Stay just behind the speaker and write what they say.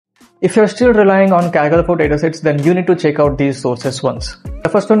If you're still relying on Kaggle for datasets, then you need to check out these sources once. The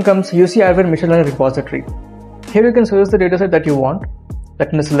first one comes UC Arvind Machine Learning Repository. Here you can search the dataset that you want.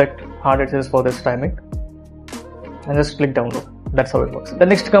 Let me select hard edges for this timing and just click download. That's how it works. The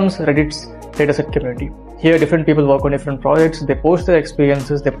next comes Reddit's dataset community. Here different people work on different projects, they post their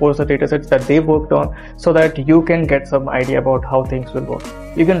experiences, they post the datasets that they've worked on so that you can get some idea about how things will work.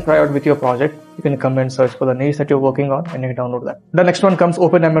 You can try out with your project, you can come and search for the niche that you're working on and you can download that. The next one comes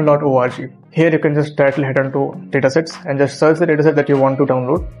openml.org. Here you can just directly head on to datasets and just search the dataset that you want to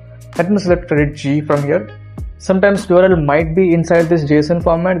download. Let me select Reddit G from here. Sometimes URL might be inside this JSON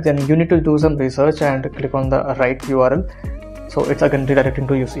format, then you need to do some research and click on the right URL. So it's again redirecting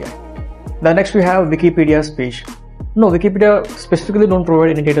to UCI. The next we have Wikipedia's page. No, Wikipedia specifically don't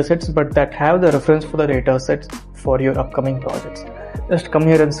provide any datasets, but that have the reference for the datasets for your upcoming projects. Just come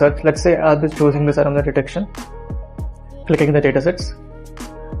here and search. Let's say I'll be choosing this anomaly detection. Clicking the datasets.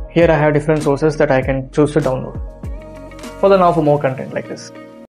 Here I have different sources that I can choose to download. Follow now for more content like this.